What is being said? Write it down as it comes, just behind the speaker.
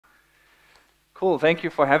Cool, thank you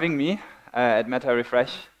for having me at Meta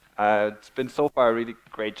Refresh. It's been so far a really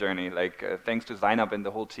great journey. Thanks to Zainab and the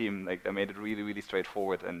whole team, they made it really, really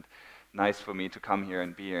straightforward and nice for me to come here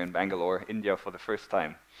and be here in Bangalore, India for the first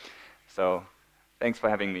time. So, thanks for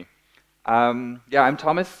having me. Yeah, I'm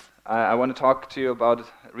Thomas. I want to talk to you about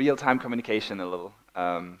real-time communication a little,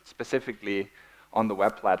 specifically on the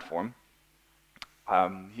web platform.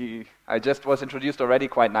 I just was introduced already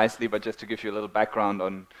quite nicely, but just to give you a little background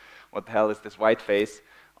on what the hell is this white face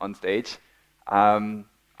on stage. I'm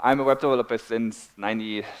a web developer since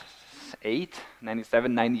 98,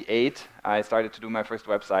 97, 98. I started to do my first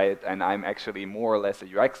website, and I'm actually more or less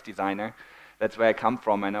a UX designer. That's where I come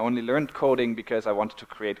from, and I only learned coding because I wanted to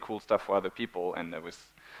create cool stuff for other people, and that was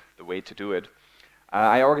the way to do it.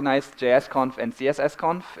 I organized JSConf and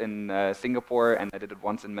CSSConf in Singapore, and I did it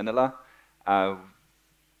once in Manila.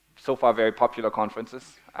 So far, very popular conferences.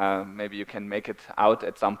 Maybe you can make it out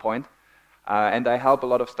at some point. And I help a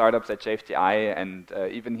lot of startups at JFTI, and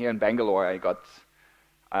even here in Bangalore, I got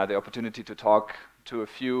the opportunity to talk to a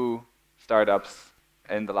few startups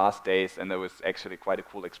in the last days, and that was actually quite a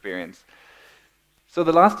cool experience. So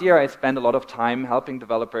the last year, I spent a lot of time helping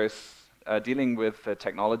developers dealing with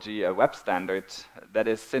technology, a web standard that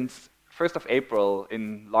is since 1st of April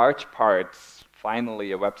in large parts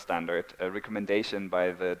finally a web standard, a recommendation by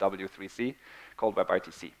the W3C called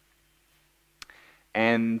WebRTC.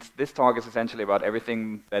 And this talk is essentially about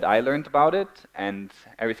everything that I learned about it and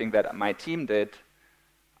everything that my team did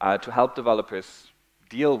to help developers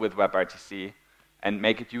deal with WebRTC and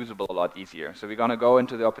make it usable a lot easier. So we're going to go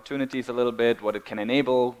into the opportunities a little bit, what it can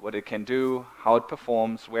enable, what it can do, how it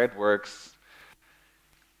performs, where it works,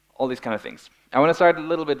 all these kind of things. I want to start a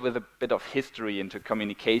little bit with a bit of history into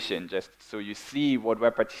communication, just so you see what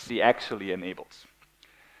WebRTC actually enables.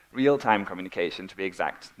 Real-time communication, to be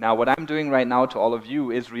exact. Now, what I'm doing right now to all of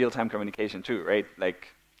you is real-time communication too, right? Like,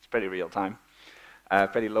 it's pretty real-time.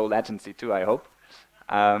 Pretty low latency too, I hope.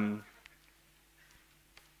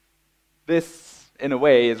 This, in a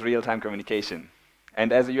way, is real-time communication.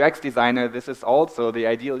 And as a UX designer, this is also the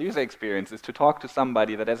ideal user experience, is to talk to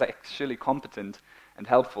somebody that is actually competent and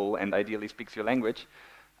helpful and ideally speaks your language,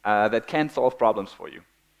 that can solve problems for you.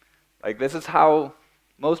 Like, this is how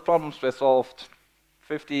most problems were solved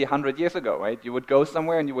 50, 100 years ago, right? You would go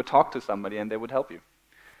somewhere and you would talk to somebody and they would help you.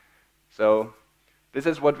 So this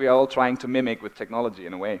is what we are all trying to mimic with technology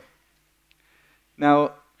in a way.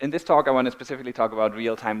 Now, in this talk, I want to specifically talk about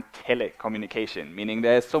real-time telecommunication, meaning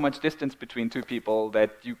there's so much distance between two people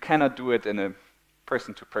that you cannot do it in a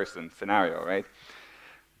person-to-person scenario, right?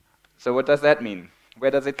 So what does that mean? Where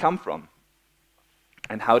does it come from?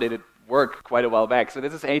 And how did it work quite a while back? So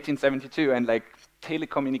this is 1872, and like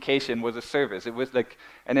telecommunication was a service. It was like,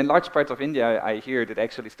 and in large parts of India, I hear it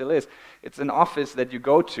actually still is. It's an office that you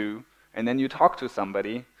go to, and then you talk to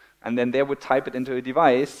somebody, and then they would type it into a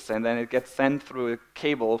device, and then it gets sent through a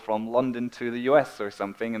cable from London to the US or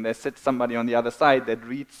something, and there sits somebody on the other side that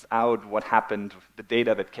reads out what happened, the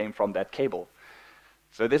data that came from that cable.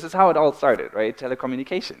 So this is how it all started, right?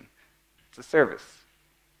 Telecommunication. It's a service.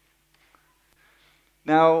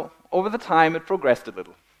 Now, over the time, it progressed a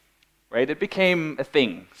little, right? It became a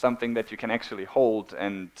thing, something that you can actually hold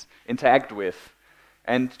and interact with.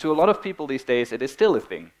 And to a lot of people these days, it is still a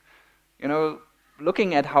thing. You know,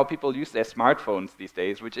 looking at how people use their smartphones these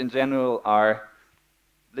days, which in general are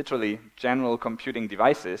literally general computing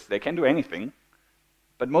devices, they can do anything.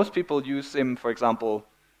 But most people use them, for example,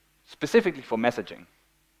 specifically for messaging.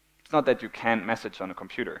 It's not that you can't message on a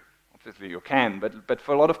computer. Obviously you can, but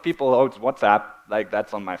for a lot of people, oh, it's WhatsApp, like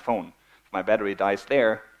that's on my phone. If my battery dies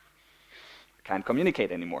there, I can't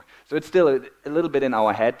communicate anymore. So it's still a little bit in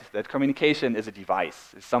our head that communication is a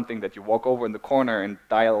device. It's something that you walk over in the corner and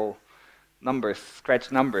dial numbers,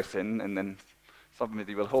 scratch numbers in, and then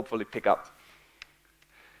somebody will hopefully pick up.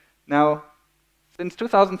 Now, since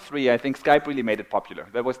 2003, I think Skype really made it popular.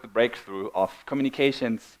 That was the breakthrough of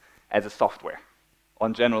communications as a software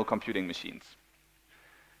on general computing machines.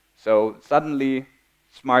 So suddenly,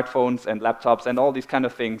 smartphones and laptops and all these kind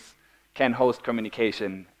of things can host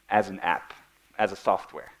communication as an app, as a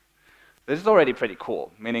software. This is already pretty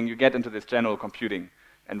cool, meaning you get into this general computing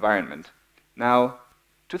environment. Now,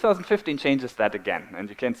 2015 changes that again, and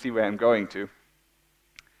you can see where I'm going to.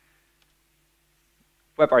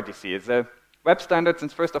 WebRTC is a web standard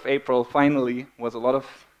since 1st of April, finally, was a lot of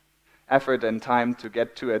effort and time to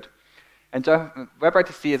get to it. And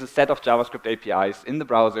WebRTC is a set of JavaScript APIs in the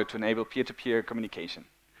browser to enable peer-to-peer communication.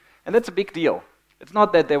 And that's a big deal. It's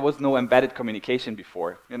not that there was no embedded communication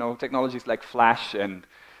before. You know, technologies like Flash and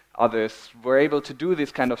others were able to do this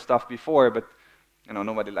kind of stuff before, but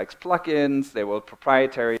Nobody likes plugins, they're all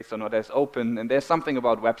proprietary, so not as open, and there's something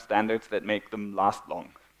about web standards that make them last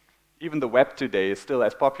long. Even the web today is still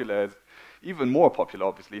as popular, even more popular,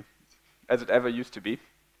 obviously, as it ever used to be.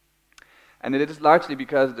 And it is largely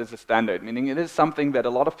because it is a standard, meaning it is something that a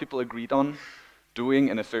lot of people agreed on doing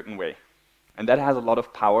in a certain way. And that has a lot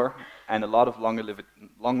of power and a lot of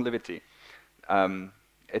longevity.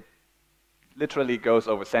 It literally goes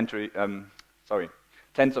over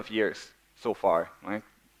tens of years so far. Right?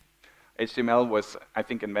 HTML was, I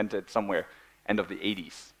think, invented somewhere end of the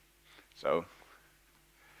 80s. So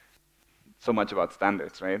much about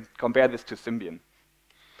standards, right? Compare this to Symbian,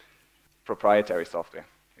 proprietary software.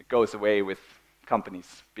 It goes away with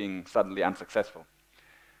companies being suddenly unsuccessful.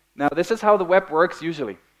 Now, this is how the web works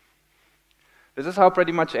usually. This is how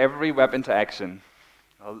pretty much every web interaction,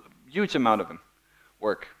 a huge amount of them,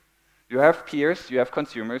 work. You have peers, you have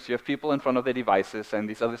consumers, you have people in front of their devices and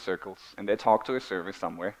these other circles, and they talk to a server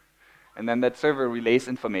somewhere. And then that server relays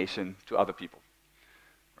information to other people,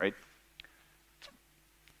 right?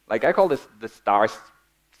 Like I call this the star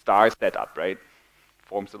setup, right?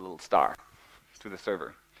 Forms a little star to the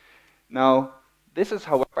server. Now, this is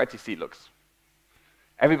how WebRTC looks.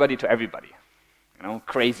 Everybody to everybody,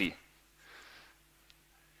 crazy.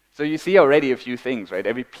 So you see already a few things, right?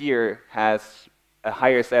 Every peer has a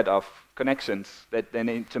higher set of connections that they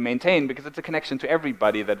need to maintain because it's a connection to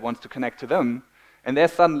everybody that wants to connect to them, and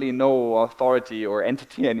there's suddenly no authority or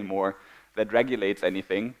entity anymore that regulates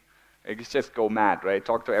anything. It's just go mad, right?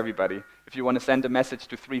 Talk to everybody. If you want to send a message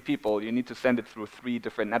to 3 people, you need to send it through 3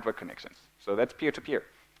 different network connections. So that's peer-to-peer.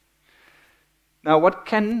 Now, what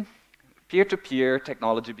can peer-to-peer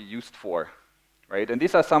technology be used for? Right? And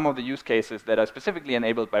these are some of the use cases that are specifically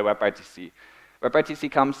enabled by WebRTC.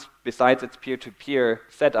 WebRTC comes, besides its peer-to-peer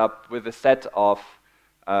setup, with a set of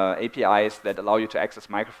APIs that allow you to access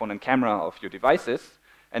microphone and camera of your devices.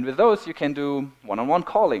 And with those, you can do one-on-one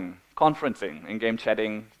calling, conferencing, in-game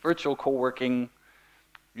chatting, virtual co-working,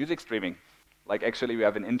 music streaming. Like actually, we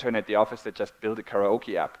have an intern at the office that just built a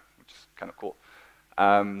karaoke app, which is kind of cool.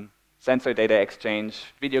 Sensor data exchange,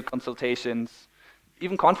 video consultations,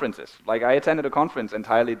 even conferences. Like I attended a conference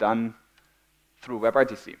entirely done through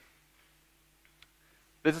WebRTC.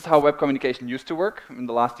 This is how web communication used to work in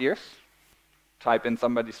the last years. Type in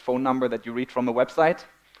somebody's phone number that you read from a website.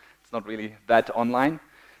 It's not really that online.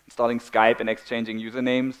 Installing Skype and exchanging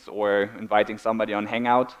usernames or inviting somebody on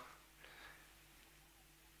Hangout.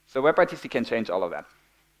 So WebRTC can change all of that.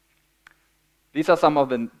 These are some of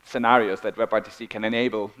the scenarios that WebRTC can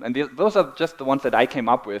enable, and those are just the ones that I came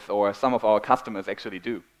up with or some of our customers actually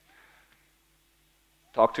do.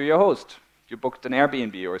 Talk to your host. You booked an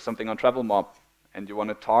Airbnb or something on TravelMob, and you want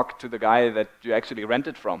to talk to the guy that you actually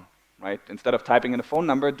rented from, right? Instead of typing in a phone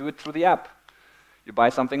number, do it through the app. You buy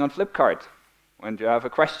something on Flipkart, and you have a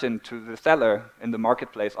question to the seller in the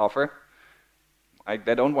marketplace offer.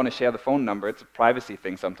 They don't want to share the phone number, it's a privacy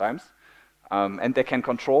thing sometimes. And they can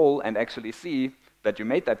control and actually see that you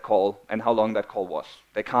made that call and how long that call was.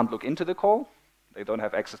 They can't look into the call, they don't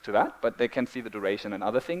have access to that, but they can see the duration and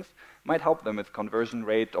other things. Might help them with conversion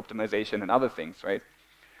rate, optimization, and other things, right?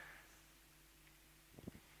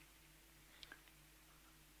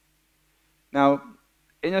 Now,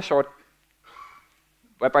 in a short,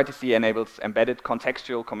 WebRTC enables embedded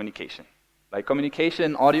contextual communication. Like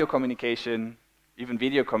communication, audio communication, even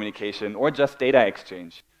video communication, or just data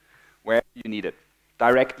exchange, where you need it,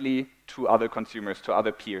 directly to other consumers, to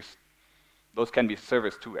other peers. Those can be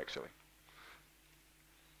servers too, actually.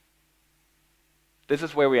 This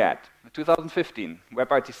is where we're at. In 2015,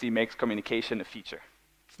 WebRTC makes communication a feature.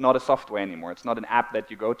 It's not a software anymore. It's not an app that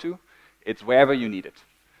you go to. It's wherever you need it.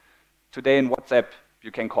 Today in WhatsApp,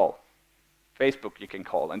 you can call. Facebook, you can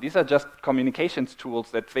call. And these are just communications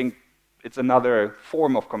tools that think it's another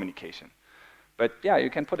form of communication. But yeah, you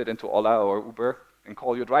can put it into Ola or Uber and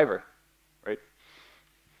call your driver, right?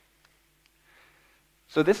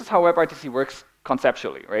 So this is how WebRTC works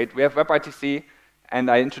conceptually, right? We have WebRTC, and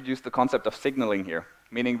I introduced the concept of signaling here,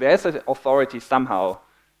 meaning there's an authority somehow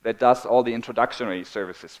that does all the introductory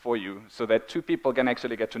services for you so that 2 people can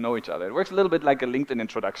actually get to know each other. It works a little bit like a LinkedIn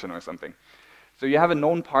introduction or something. So you have a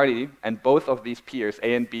known party, and both of these peers,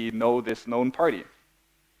 A and B, know this known party.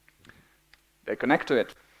 They connect to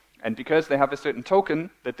it. And because they have a certain token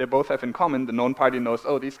that they both have in common, the known party knows,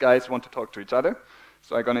 oh, these guys want to talk to each other,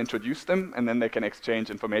 so I'm going to introduce them, and then they can exchange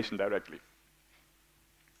information directly.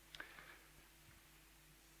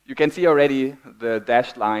 You can see already the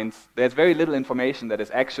dashed lines. There's very little information that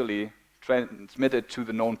is actually transmitted to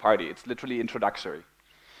the known party. It's literally introduction.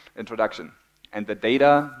 And the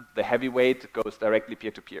data, the heavyweight, goes directly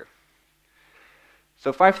peer-to-peer.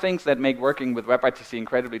 So 5 things that make working with WebRTC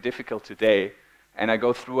incredibly difficult today, and I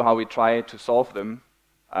go through how we try to solve them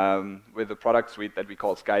with the product suite that we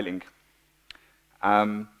call Skylink.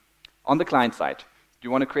 On the client side, you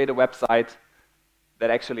want to create a website that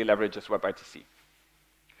actually leverages WebRTC.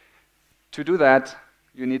 To do that,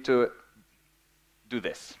 you need to do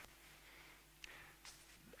this.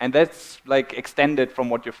 And that's like extended from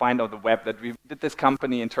what you find on the web. That we did this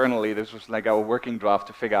company internally. This was like our working draft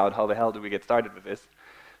to figure out how the hell do we get started with this.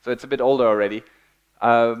 So it's a bit older already.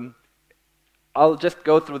 I'll just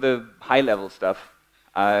go through the high-level stuff.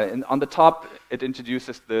 And on the top, it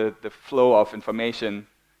introduces the flow of information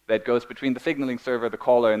that goes between the signaling server, the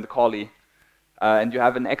caller, and the callee. And you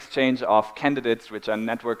have an exchange of candidates, which are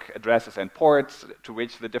network addresses and ports to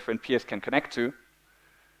which the different peers can connect to.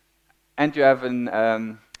 And you have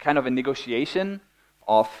an kind of a negotiation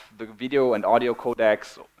of the video and audio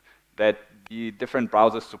codecs that the different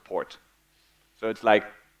browsers support. So it's like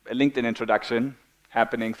a LinkedIn introduction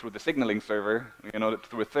happening through the signaling server,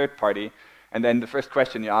 through a third party, and then the first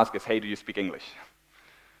question you ask is, hey, do you speak English?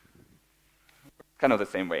 Kind of the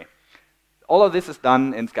same way. All of this is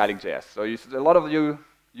done in Skylink.js. So a lot of you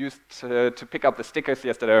used to pick up the stickers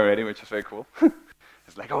yesterday already, which is very cool.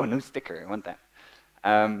 It's like, oh, new sticker, I want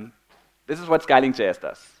that. This is what Skylink.js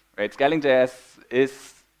does, right? Skylink.js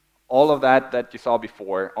is all of that you saw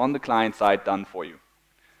before on the client side done for you.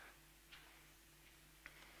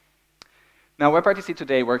 Now, WebRTC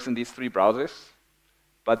today works in these 3 browsers,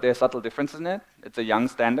 but there are subtle differences in it. It's a young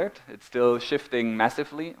standard. It's still shifting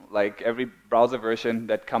massively. Like every browser version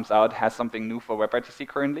that comes out has something new for WebRTC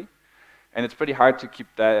currently. And it's pretty hard to keep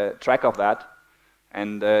track of that.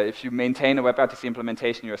 And if you maintain a WebRTC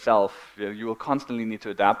implementation yourself, you will constantly need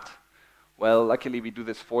to adapt. Well, luckily, we do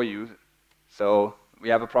this for you. So we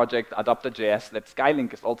have a project, Adapter.js, that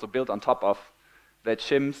Skylink is also built on top of, that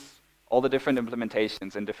shims all the different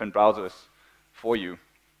implementations in different browsers for you,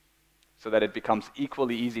 so that it becomes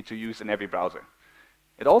equally easy to use in every browser.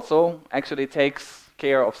 It also actually takes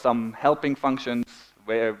care of some helping functions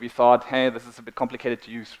where we thought, hey, this is a bit complicated to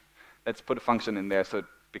use. Let's put a function in there so it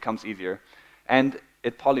becomes easier. And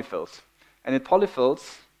it polyfills. And it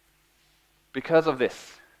polyfills because of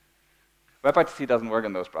this. WebRTC doesn't work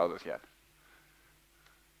in those browsers yet.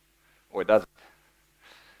 Or it doesn't.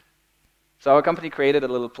 So our company created a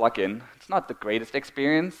little plugin. It's not the greatest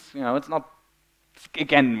experience. It's not,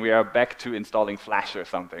 again, we are back to installing Flash or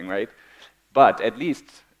something, right? But at least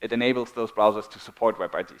it enables those browsers to support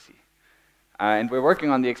WebRTC. And we're working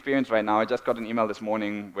on the experience right now. I just got an email this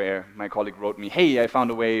morning where my colleague wrote me, hey, I found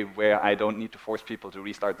a way where I don't need to force people to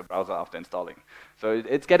restart the browser after installing. So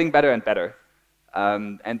it's getting better and better.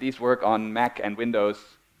 And these work on Mac and Windows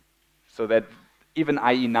so that even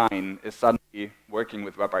IE9 is suddenly working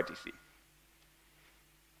with WebRTC.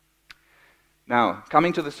 Now,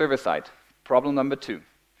 coming to the server side, problem number 2.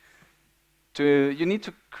 You need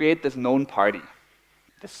to create this known party,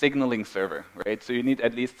 the signaling server, right? So you need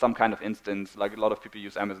at least some kind of instance, like a lot of people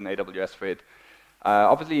use Amazon AWS for it.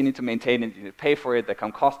 Obviously, you need to maintain it, you need to pay for it, there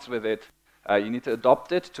come costs with it. You need to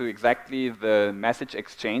adopt it to exactly the message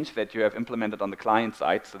exchange that you have implemented on the client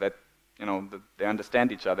side so that they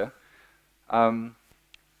understand each other. And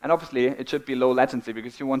obviously, it should be low latency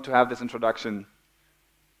because you want to have this introduction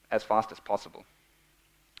as fast as possible.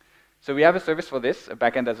 So we have a service for this, a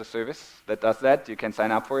backend as a service that does that. You can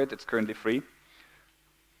sign up for it. It's currently free.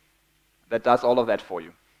 That does all of that for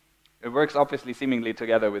you. It works obviously seemingly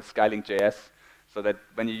together with Skylink.js so that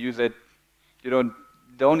when you use it,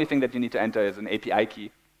 the only thing that you need to enter is an API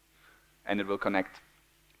key, and it will connect.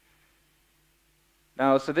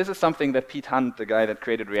 Now, so this is something that Pete Hunt, the guy that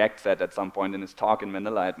created React, said at some point in his talk in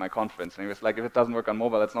Manila at my conference. And he was like, if it doesn't work on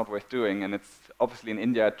mobile, it's not worth doing. And it's obviously in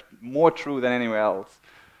India more true than anywhere else.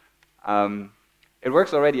 It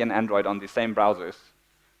works already in Android on the same browsers,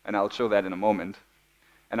 and I'll show that in a moment.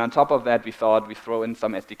 And on top of that, we thought we'd throw in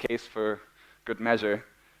some SDKs for good measure,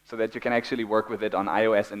 so that you can actually work with it on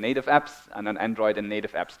iOS and native apps, and on Android and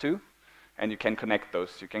native apps too. And you can connect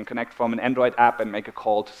those. You can connect from an Android app and make a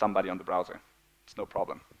call to somebody on the browser. It's no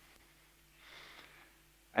problem.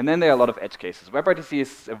 And then there are a lot of edge cases. WebRTC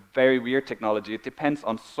is a very weird technology. It depends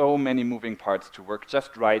on so many moving parts to work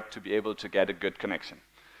just right to be able to get a good connection.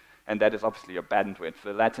 And that is obviously your bandwidth,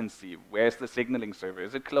 the latency. Where's the signaling server?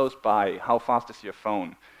 Is it close by? How fast is your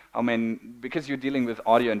phone? Because you're dealing with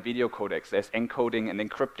audio and video codecs, there's encoding and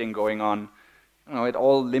encrypting going on. It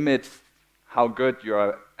all limits how good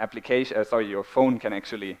your your phone can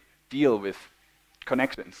actually deal with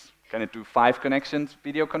connections. Can it do 5 connections,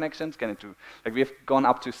 video connections? Can it do, we've gone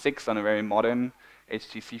up to 6 on a very modern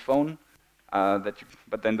HTC phone.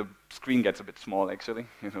 but then the screen gets a bit small, actually.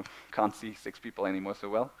 Can't see 6 people anymore so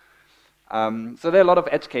well. So there are a lot of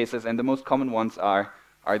edge cases, and the most common ones are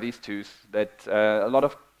these two, that a lot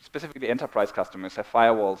of specifically enterprise customers have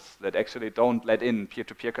firewalls that actually don't let in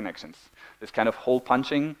peer-to-peer connections. This kind of hole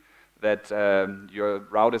punching that your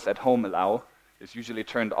routers at home allow is usually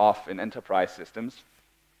turned off in enterprise systems.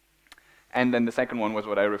 And then the second one was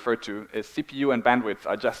what I referred to, is CPU and bandwidth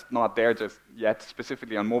are just not there just yet,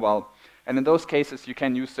 specifically on mobile. And in those cases, you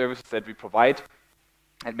can use services that we provide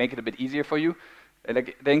and make it a bit easier for you.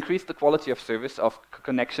 They increase the quality of service of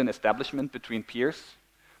connection establishment between peers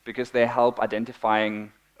because they help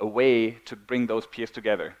identifying a way to bring those peers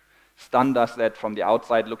together. Stun does that from the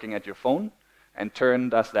outside looking at your phone, and Turn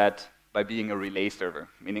does that by being a relay server,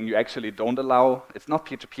 meaning you actually don't allow, it's not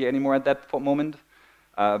peer-to-peer anymore at that moment,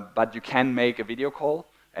 but you can make a video call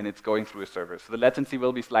and it's going through a server. So the latency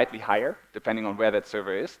will be slightly higher depending on where that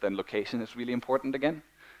server is, then location is really important again,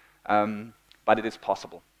 but it is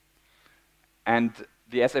possible. And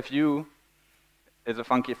the SFU is a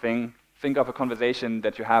funky thing. Think of a conversation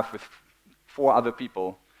that you have with 4 other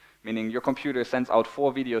people, meaning your computer sends out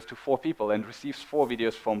 4 videos to 4 people and receives 4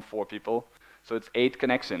 videos from 4 people. So it's 8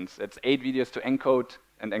 connections. It's 8 videos to encode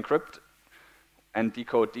and encrypt and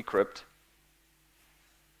decode, decrypt.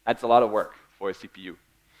 That's a lot of work for a CPU.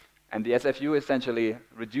 And the SFU essentially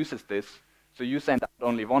reduces this. So you send out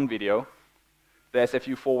only 1 video. The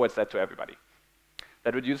SFU forwards that to everybody.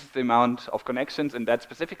 That reduces the amount of connections in that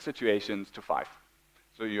specific situations to 5.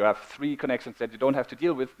 So you have 3 connections that you don't have to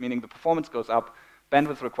deal with, meaning the performance goes up,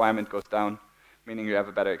 bandwidth requirement goes down, meaning you have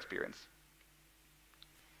a better experience.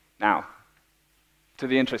 Now, to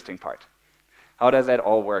the interesting part. How does that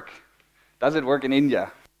all work? Does it work in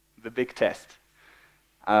India? The big test.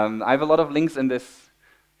 I have a lot of links in this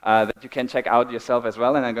that you can check out yourself as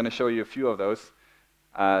well, and I'm going to show you a few of those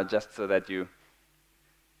just so that you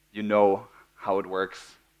know how it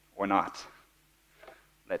works or not.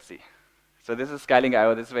 Let's see. So this is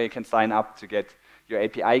Skylink.io. This is where you can sign up to get your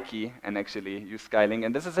API key and actually use Skylink.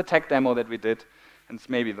 And this is a tech demo that we did, and it's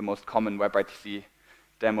maybe the most common WebRTC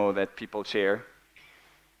demo that people share.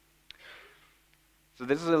 So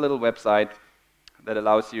this is a little website that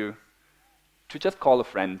allows you to just call a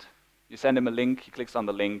friend. You send him a link, he clicks on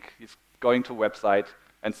the link, he's going to a website,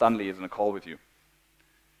 and suddenly he's in a call with you.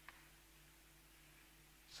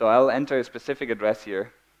 So I'll enter a specific address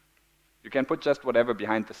here. You can put just whatever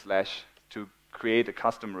behind the slash to create a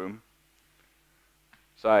custom room.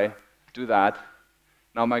 So I do that.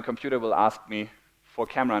 Now my computer will ask me for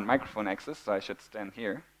camera and microphone access, so I should stand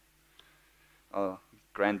here. I'll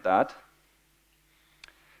grant that.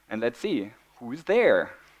 And let's see, who's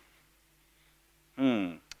there?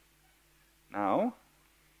 Now,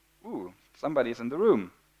 somebody's in the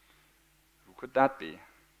room. Who could that be?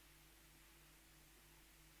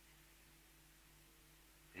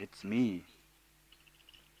 It's me.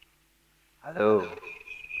 Hello.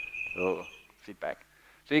 Oh, feedback.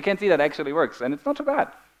 So you can see that actually works, and it's not too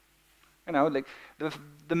bad. Like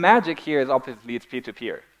the magic here is obviously it's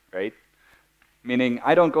peer-to-peer, right? Meaning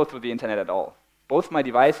I don't go through the internet at all. Both my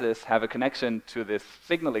devices have a connection to this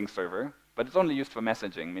signaling server, but it's only used for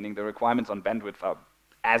messaging, meaning the requirements on bandwidth are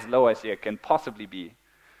as low as they can possibly be.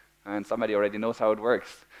 And somebody already knows how it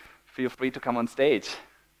works. Feel free to come on stage,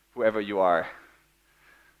 whoever you are.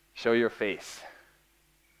 Show your face.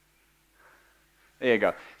 There you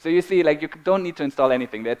go. So you see, you don't need to install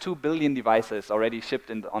anything. There are 2 billion devices already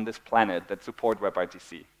shipped on this planet that support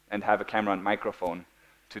WebRTC and have a camera and microphone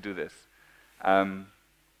to do this.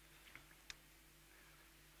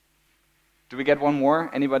 Do we get one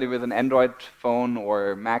more? Anybody with an Android phone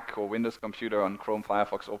or Mac or Windows computer on Chrome,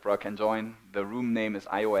 Firefox, Opera can join. The room name is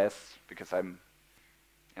iOS because I'm,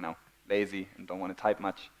 lazy and don't want to type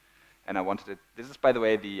much. And I wanted it. This is, by the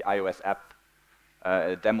way, the iOS app,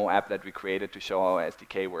 a demo app that we created to show how our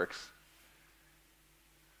SDK works.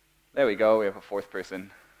 There we go. We have a 4th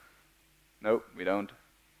person. Nope, we don't.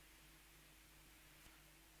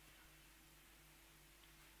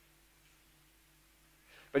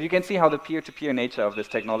 But you can see how the peer-to-peer nature of this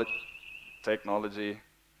technology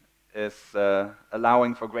is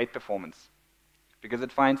allowing for great performance, because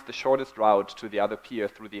it finds the shortest route to the other peer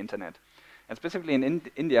through the internet. And specifically in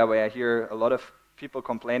India, where I hear a lot of people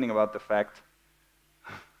complaining about the fact,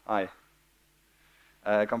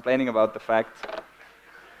 complaining about the fact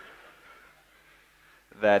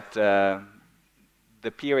that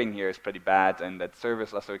the peering here is pretty bad and that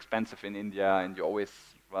servers are so expensive in India, and you always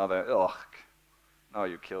rather, no,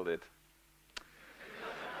 you killed it.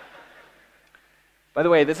 By the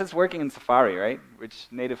way, this is working in Safari, right? Which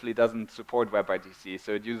natively doesn't support WebRTC,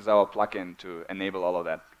 so it uses our plugin to enable all of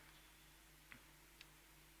that.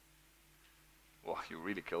 Oh, you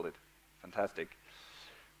really killed it. Fantastic.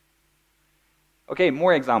 Okay,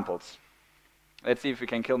 more examples. Let's see if we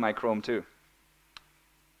can kill my Chrome too.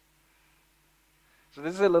 So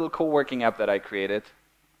this is a little co-working app that I created.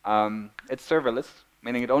 It's serverless,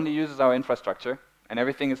 meaning it only uses our infrastructure, and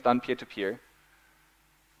everything is done peer-to-peer.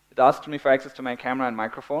 It asks me for access to my camera and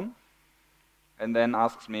microphone, and then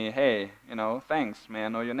asks me, hey, thanks, may I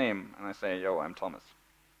know your name? And I say, yo, I'm Thomas.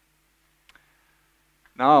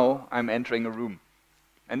 Now I'm entering a room.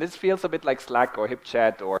 And this feels a bit like Slack or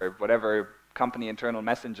HipChat or whatever company internal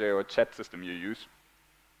messenger or chat system you use.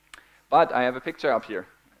 But I have a picture up here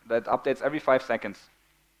that updates every 5 seconds.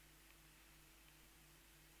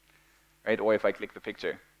 Right? Or if I click the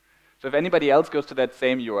picture. So if anybody else goes to that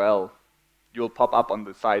same URL, you'll pop up on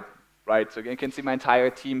the side, right? So you can see my entire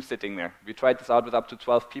team sitting there. We tried this out with up to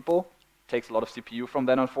 12 people. Takes a lot of CPU from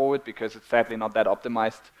then on forward because it's sadly not that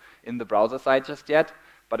optimized in the browser side just yet,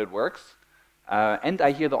 but it works. And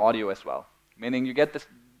I hear the audio as well, meaning you get this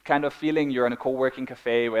kind of feeling you're in a co-working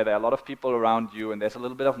cafe where there are a lot of people around you and there's a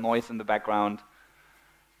little bit of noise in the background.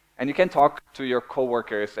 And you can talk to your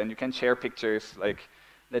co-workers and you can share pictures. Like,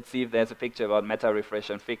 let's see if there's a picture about meta refresh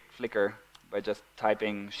and Flickr by just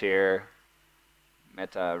typing share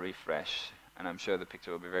meta refresh. And I'm sure the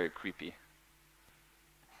picture will be very creepy.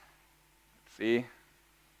 Let's see.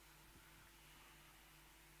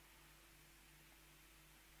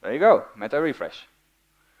 There you go, meta refresh.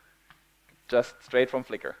 Just straight from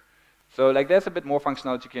Flickr. So like there's a bit more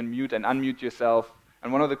functionality. You can mute and unmute yourself.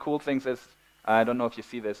 And one of the cool things is, I don't know if you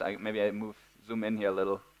see this, maybe I zoom in here a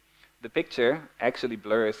little. The picture actually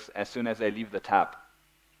blurs as soon as I leave the tab.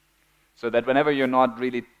 So that whenever you're not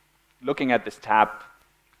really looking at this tab,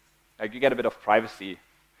 like you get a bit of privacy.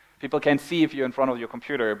 People can see if you're in front of your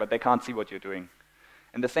computer, but they can't see what you're doing.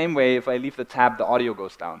 In the same way, if I leave the tab, the audio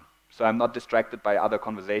goes down. So I'm not distracted by other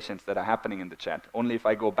conversations that are happening in the chat. Only if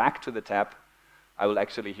I go back to the tab, I will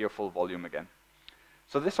actually hear full volume again.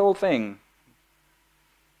 So this whole thing,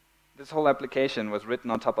 this whole application was written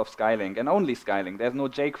on top of Skylink, and only Skylink. There's no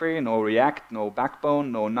jQuery, no React, no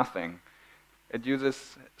Backbone, no nothing. It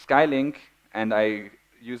uses Skylink, and I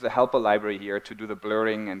use a helper library here to do the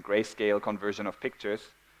blurring and grayscale conversion of pictures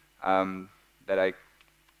that I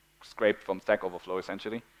scraped from Stack Overflow,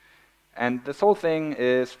 essentially. And this whole thing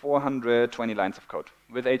is 420 lines of code.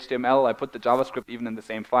 With HTML, I put the JavaScript even in the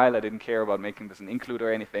same file. I didn't care about making this an include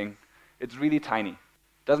or anything. It's really tiny.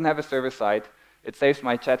 Doesn't have a server side. It saves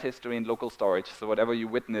my chat history in local storage, so whatever you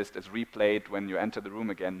witnessed is replayed when you enter the room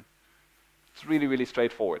again. It's really, really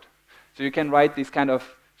straightforward. So you can write these kind of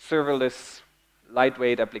serverless,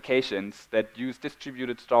 lightweight applications that use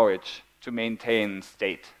distributed storage to maintain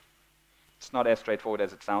state. It's not as straightforward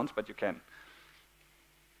as it sounds, but you can.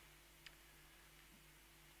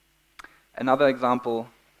 Another example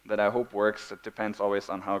that I hope works, it depends always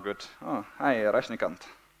on how good. Oh, hi, Rashnikant.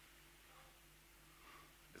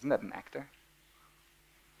 Isn't that an actor?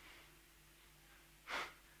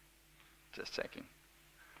 Just checking.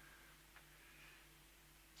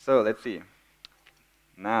 So let's see.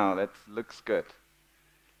 Now that looks good.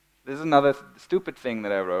 This is another stupid thing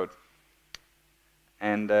that I wrote.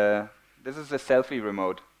 And this is a selfie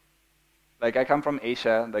remote. Like I come from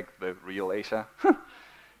Asia, like the real Asia.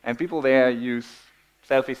 And people there use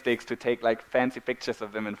selfie sticks to take like fancy pictures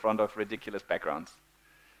of them in front of ridiculous backgrounds.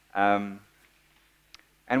 And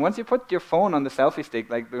once you put your phone on the selfie stick,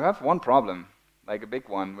 like you have one problem, like a big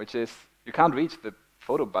one, which is you can't reach the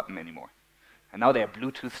photo button anymore. And now there are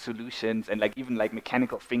Bluetooth solutions and like even like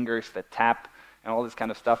mechanical fingers that tap and all this kind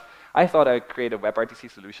of stuff. I thought I'd create a WebRTC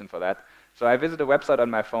solution for that. So I visited a website on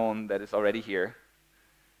my phone that is already here.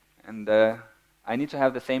 And I need to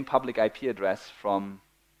have the same public IP address from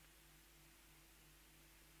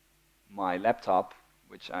my laptop,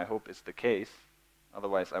 which I hope is the case.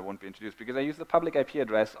 Otherwise, I won't be introduced, because I use the public IP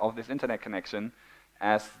address of this internet connection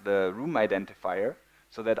as the room identifier,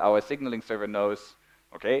 so that our signaling server knows,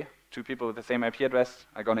 okay, two people with the same IP address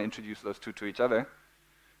are going to introduce those two to each other.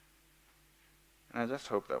 And I just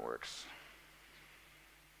hope that works.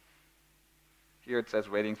 Here it says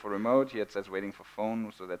waiting for remote, here it says waiting for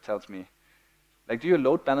phone, so that tells me, like, do you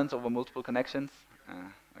load balance over multiple connections?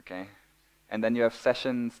 Okay. And then you have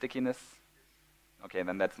session stickiness. Okay,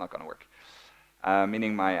 then that's not going to work.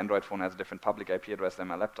 Meaning my Android phone has a different public IP address than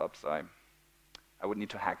my laptop, so I would need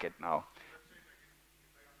to hack it now.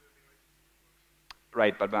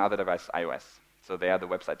 Right, but my other device is iOS, so there the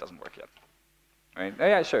website doesn't work yet. Right? Oh,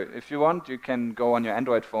 yeah, sure. If you want, you can go on your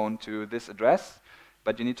Android phone to this address,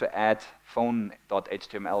 but you need to add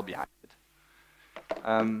phone.html behind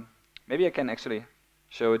it. Maybe I can actually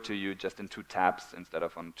show it to you just in 2 tabs instead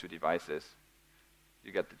of on 2 devices.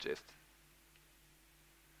 You get the gist.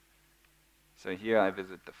 So here I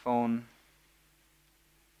visit the phone.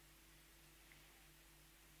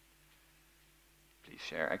 Please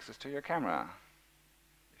share access to your camera,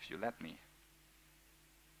 if you let me.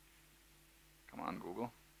 Come on,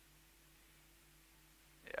 Google.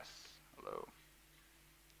 Yes, hello.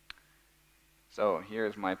 So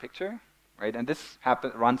here's my picture, right? And this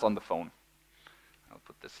runs on the phone. I'll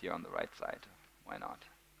put this here on the right side. Why not?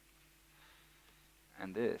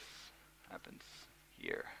 And this happens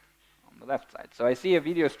here on the left side. So I see a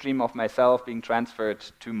video stream of myself being transferred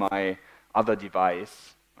to my other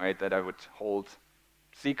device, right, that I would hold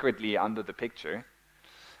secretly under the picture.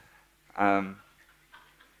 And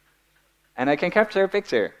I can capture a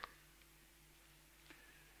picture.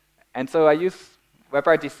 And so I use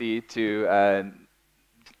WebRTC to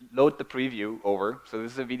load the preview over. So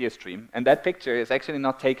this is a video stream. And that picture is actually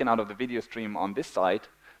not taken out of the video stream on this side,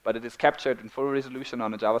 but it is captured in full resolution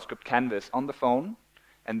on a JavaScript canvas on the phone,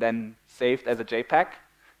 and then saved as a JPEG,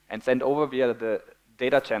 and sent over via the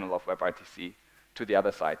data channel of WebRTC to the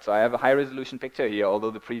other side. So I have a high-resolution picture here,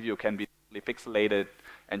 although the preview can be pixelated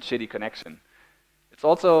and shitty connection. It's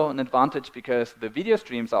also an advantage because the video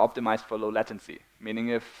streams are optimized for low latency, meaning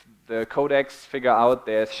if the codecs figure out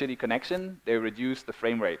there's shitty connection, they reduce the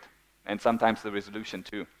frame rate, and sometimes the resolution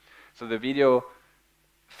too. So the video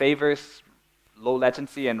favors low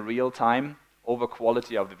latency and real time over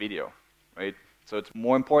quality of the video, right? So it's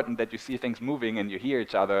more important that you see things moving and you hear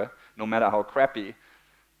each other, no matter how crappy,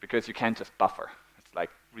 because you can't just buffer. It's like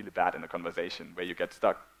really bad in a conversation where you get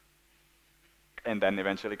stuck and then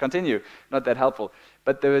eventually continue. Not that helpful.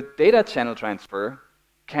 But the data channel transfer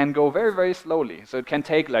can go very, very slowly. So it can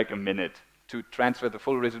take like a minute to transfer the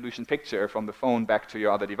full resolution picture from the phone back to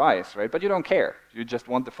your other device, right? But you don't care. You just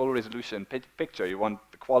want the full resolution picture. You want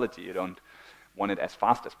the quality. You don't want it as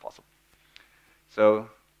fast as possible. So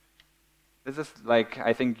this is like,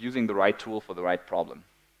 I think, using the right tool for the right problem.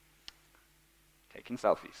 Taking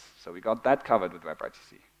selfies. So we got that covered with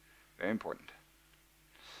WebRTC. Very important.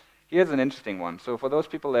 Here's an interesting one. So for those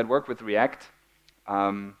people that work with React,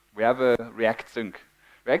 we have a React sync.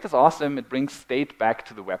 React is awesome. It brings state back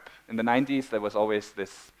to the web. In the 90s, there was always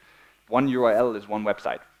this one URL is one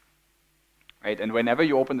website, right? And whenever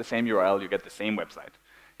you open the same URL, you get the same website.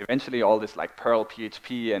 Eventually, all this like Perl,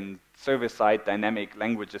 PHP, and server-side dynamic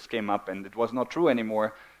languages came up, and it was not true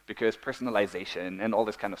anymore because personalization and all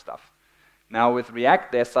this kind of stuff. Now with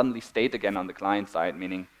React, there's suddenly state again on the client side,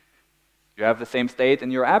 meaning you have the same state in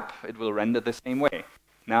your app, it will render the same way.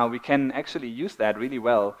 Now we can actually use that really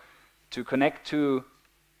well to connect to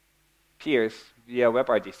peers via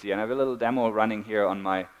WebRTC. And I have a little demo running here on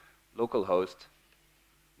my local host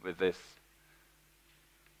with this,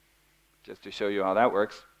 just to show you how that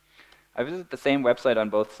works. I visit the same website on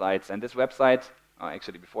both sides, and this website,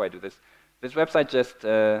 actually before I do this, this website just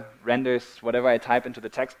renders whatever I type into the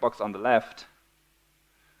text box on the left.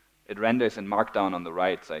 It renders in Markdown on the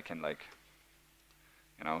right, so I can like,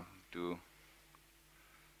 you know, do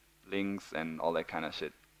links and all that kind of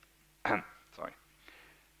shit. Sorry.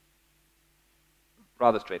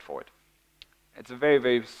 Rather straightforward. It's a very,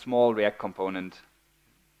 very small React component.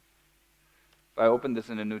 If I open this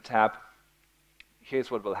in a new tab,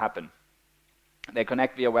 here's what will happen. They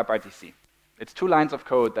connect via WebRTC. It's 2 lines of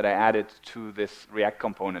code that I added to this React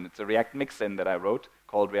component. It's a React mixin that I wrote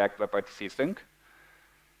called React WebRTC Sync.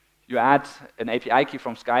 You add an API key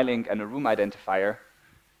from Skylink and a room identifier,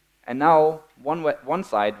 and now one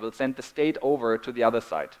side will send the state over to the other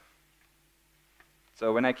side.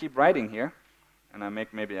 So when I keep writing here, and I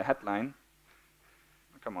make maybe a headline,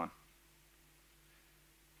 come on.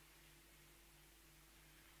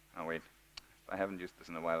 Oh wait, if I haven't used this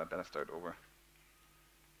in a while, I better start over.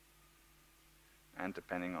 And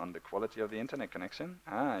depending on the quality of the internet connection,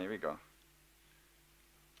 here we go.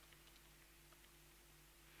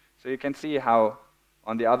 So you can see how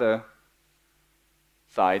on the other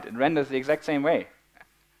side it renders the exact same way.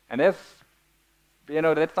 And there's, you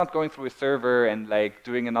know, that's not going through a server and like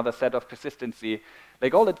doing another set of persistency.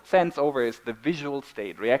 Like all it sends over is the visual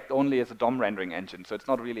state. React only is a DOM rendering engine, so it's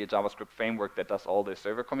not really a JavaScript framework that does all the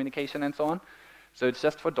server communication and so on. So it's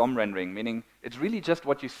just for DOM rendering, meaning it's really just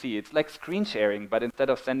what you see. It's like screen sharing, but instead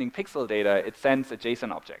of sending pixel data, it sends a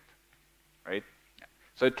JSON object, right?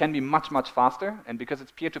 So it can be much, much faster, and because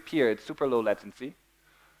it's peer-to-peer, it's super low latency.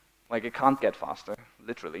 Like it can't get faster,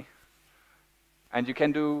 literally. And you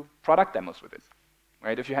can do product demos with it,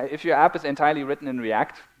 right? If your app is entirely written in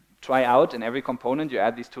React, try out in every component, you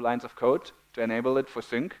add these 2 lines of code to enable it for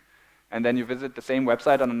sync, and then you visit the same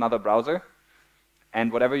website on another browser, and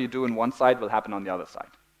whatever you do in one side will happen on the other side.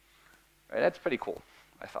 Right? That's pretty cool,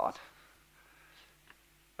 I thought.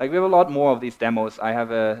 Like, we have a lot more of these demos. I have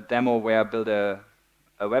a demo where I build a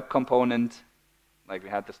web component, like we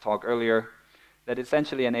had this talk earlier, that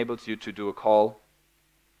essentially enables you to do a call.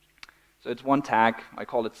 So it's one tag. I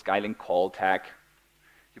call it Skylink call tag.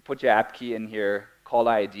 You put your app key in here.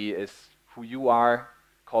 Caller ID is who you are.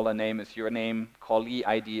 Caller name is your name. Callee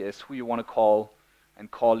ID is who you want to call. And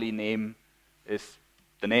callee name is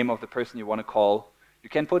the name of the person you want to call. You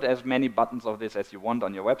can put as many buttons of this as you want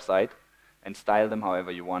on your website and style them however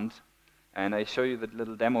you want. And I show you the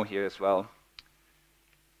little demo here as well.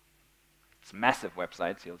 It's a massive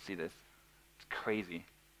website, so you'll see this. It's crazy,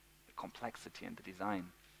 the complexity and the design.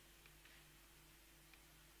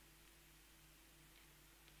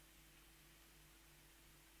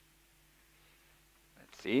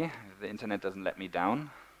 Let's see if the internet doesn't let me down.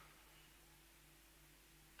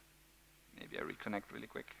 Maybe I reconnect really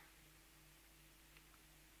quick.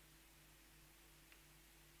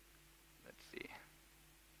 Let's see.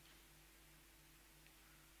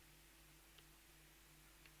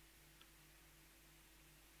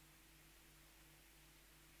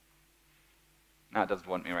 No, it doesn't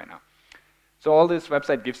want me right now. So all this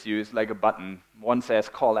website gives you is like a button. One says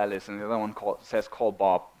call Alice and the other one says call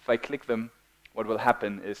Bob. If I click them, what will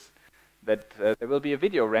happen is that there will be a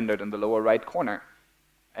video rendered in the lower right corner.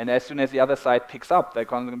 And as soon as the other side picks up, there's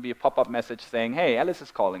going to be a pop-up message saying, hey, Alice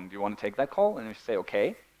is calling. Do you want to take that call? And if you say,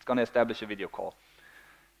 OK, it's going to establish a video call.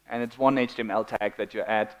 And it's one HTML tag that you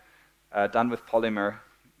add, done with Polymer.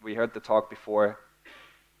 We heard the talk before.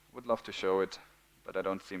 Would love to show it, but I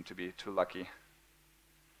don't seem to be too lucky.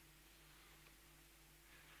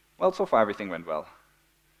 Well, so far everything went well.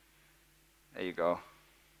 There you go.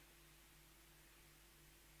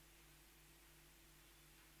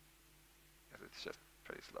 It's just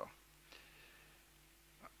pretty slow.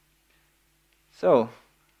 So,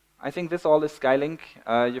 I think this all is Skylink.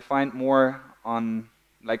 You find more on,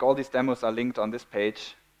 like all these demos are linked on this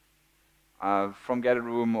page. From Get a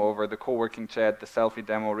Room over the co-working chat, the selfie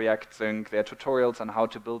demo, React Sync, there are tutorials on how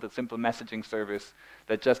to build a simple messaging service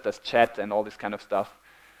that just does chat and all this kind of stuff.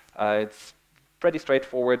 It's pretty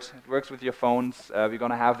straightforward. It works with your phones. We're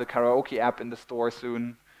going to have the karaoke app in the store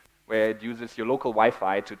soon, where it uses your local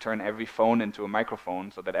Wi-Fi to turn every phone into a microphone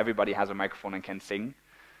so that everybody has a microphone and can sing.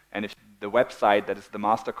 And if the website that is the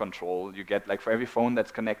master control, you get, like, for every phone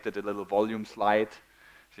that's connected, a little volume slide,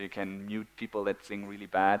 so you can mute people that sing really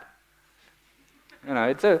bad. You know,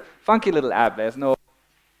 it's a funky little app. There's no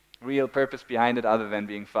real purpose behind it other than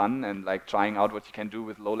being fun and like trying out what you can do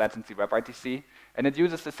with low latency WebRTC. And it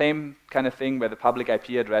uses the same kind of thing where the public IP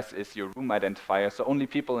address is your room identifier, so only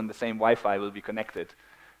people in the same Wi-Fi will be connected.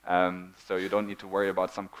 So you don't need to worry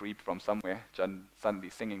about some creep from somewhere suddenly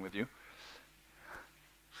singing with you.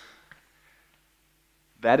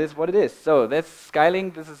 That is what it is. So that's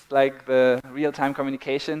Skylink. This is like the real-time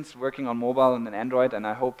communications working on mobile and on Android, and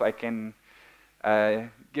I hope I can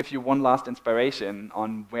give you one last inspiration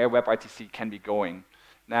on where WebRTC can be going.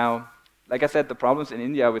 Now, like I said, the problems in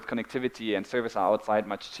India with connectivity and service are outside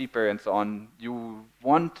much cheaper and so on. You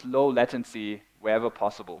want low latency wherever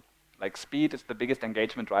possible. Like, speed is the biggest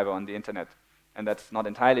engagement driver on the internet. And that's not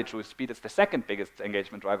entirely true. Speed is the second biggest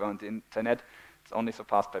engagement driver on the internet. It's only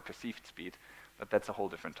surpassed by perceived speed. But that's a whole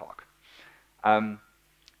different talk.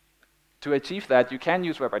 To achieve that, you can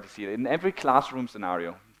use WebRTC. In every classroom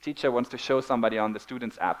scenario, teacher wants to show somebody on the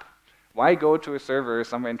student's app. Why go to a server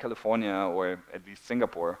somewhere in California or at least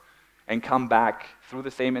Singapore and come back through the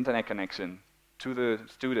same internet connection to the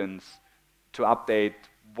students to update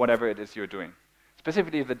whatever it is you're doing?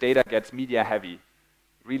 Specifically, if the data gets media heavy,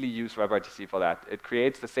 really use WebRTC for that. It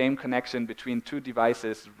creates the same connection between two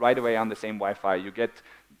devices right away on the same Wi-Fi. You get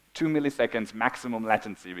 2 milliseconds maximum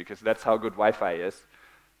latency because that's how good Wi-Fi is.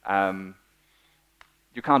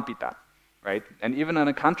 You can't beat that, right? And even on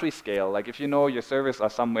a country scale, like if you know your servers are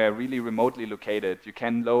somewhere really remotely located, you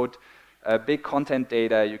can load big content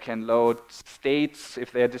data, you can load states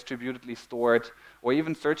if they're distributedly stored, or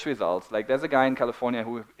even search results. Like there's a guy in California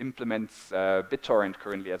who implements BitTorrent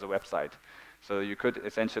currently as a website. So you could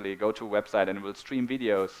essentially go to a website and it will stream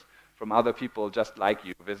videos from other people just like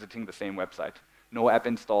you visiting the same website. No app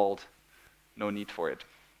installed, no need for it.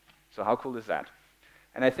 So how cool is that?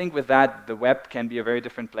 And I think with that, the web can be a very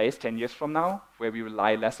different place 10 years from now, where we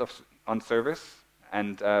rely less on servers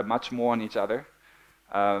and much more on each other.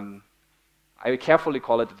 I would carefully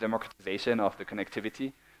call it the democratization of the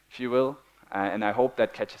connectivity, if you will, and I hope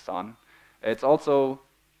that catches on. It's also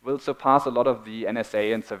will surpass a lot of the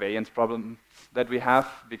NSA and surveillance problems that we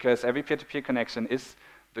have, because every peer-to-peer connection is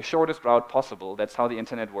the shortest route possible. That's how the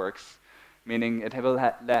internet works, meaning it will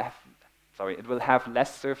have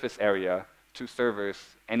less surface area to servers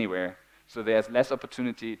anywhere. So there's less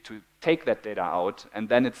opportunity to take that data out, and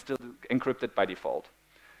then it's still encrypted by default.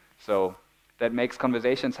 So that makes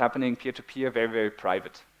conversations happening peer-to-peer very, very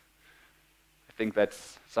private. I think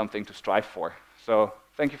that's something to strive for. So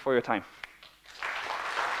thank you for your time.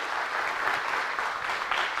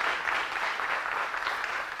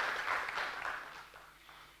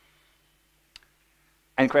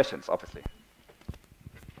 And questions, obviously.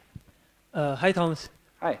 Hi, Thomas.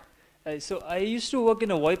 Hi. So I used to work in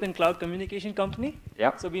a VoIP and cloud communication company.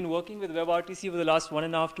 Yeah. So I've been working with WebRTC for the last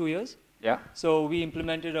 1.5 to 2 years. Yeah. So we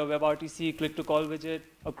implemented a WebRTC click-to-call widget,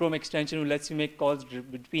 a Chrome extension who lets you make calls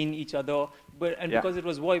between each other. Because it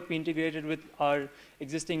was VoIP, we integrated with our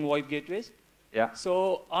existing VoIP gateways. Yeah.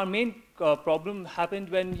 So our main problem happened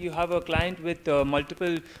when you have a client with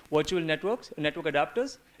multiple virtual networks, network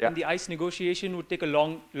adapters, and the ICE negotiation would take a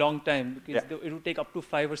long time because it would take up to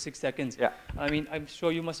 5 or 6 seconds. Yeah. I mean, I'm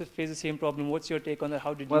sure you must have faced the same problem. What's your take on that?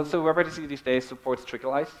 How did you? Well, so WebRTC these days supports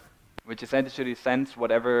trickle ICE, which essentially sends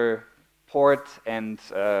whatever port and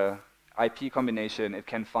IP combination it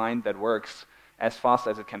can find that works as fast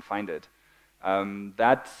as it can find it.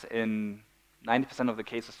 That in 90% of the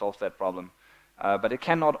cases solves that problem. But it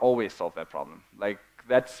cannot always solve that problem. Like,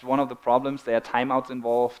 that's one of the problems. There are timeouts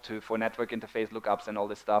involved for network interface lookups and all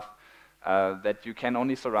this stuff that you can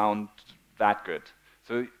only surround that good.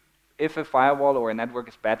 So if a firewall or a network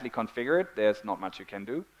is badly configured, there's not much you can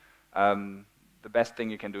do. The best thing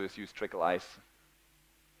you can do is use trickle ICE.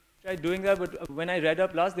 Tried doing that, but when I read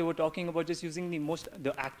up last, they were talking about just using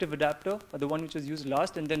the active adapter, or the one which was used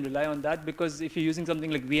last, and then rely on that, because if you're using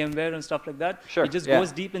something like VMware and stuff like that, it just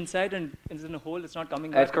goes deep inside and it's in a hole, it's not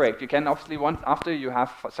coming back. That's correct. You can obviously, after you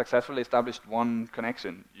have successfully established one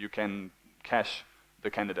connection, you can cache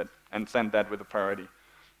the candidate and send that with a priority.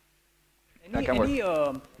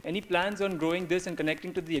 Any plans on growing this and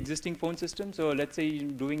connecting to the existing phone system? So let's say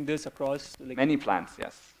you're doing this across... Many plans,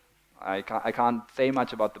 yes. I can't say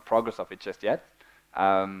much about the progress of it just yet.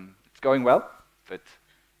 It's going well, but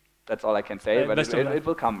that's all I can say. But it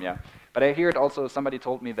will come, yeah. But I hear it also, somebody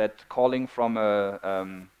told me that calling from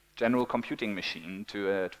a general computing machine to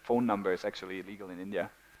a phone number is actually illegal in India.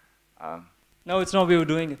 No, it's not. We were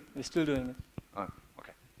doing it. We're still doing it. Oh,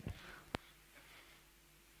 okay.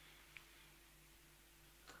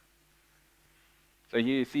 So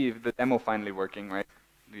here you see the demo finally working, right?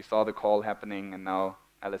 We saw the call happening, and now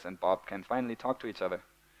Alice and Bob can finally talk to each other.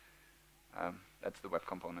 That's the web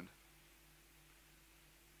component.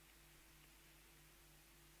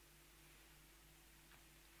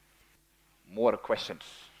 More questions?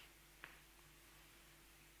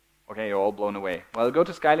 Okay, you're all blown away. Well, go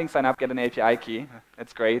to Skylink, sign up, get an API key.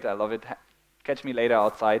 That's great, I love it. Catch me later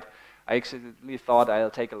outside. I actually thought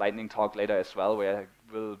I'll take a lightning talk later as well, where I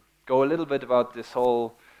will go a little bit about this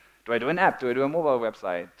whole, do I do an app, do I do a mobile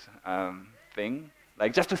website thing?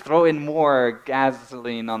 Like, just to throw in more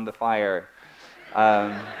gasoline on the fire.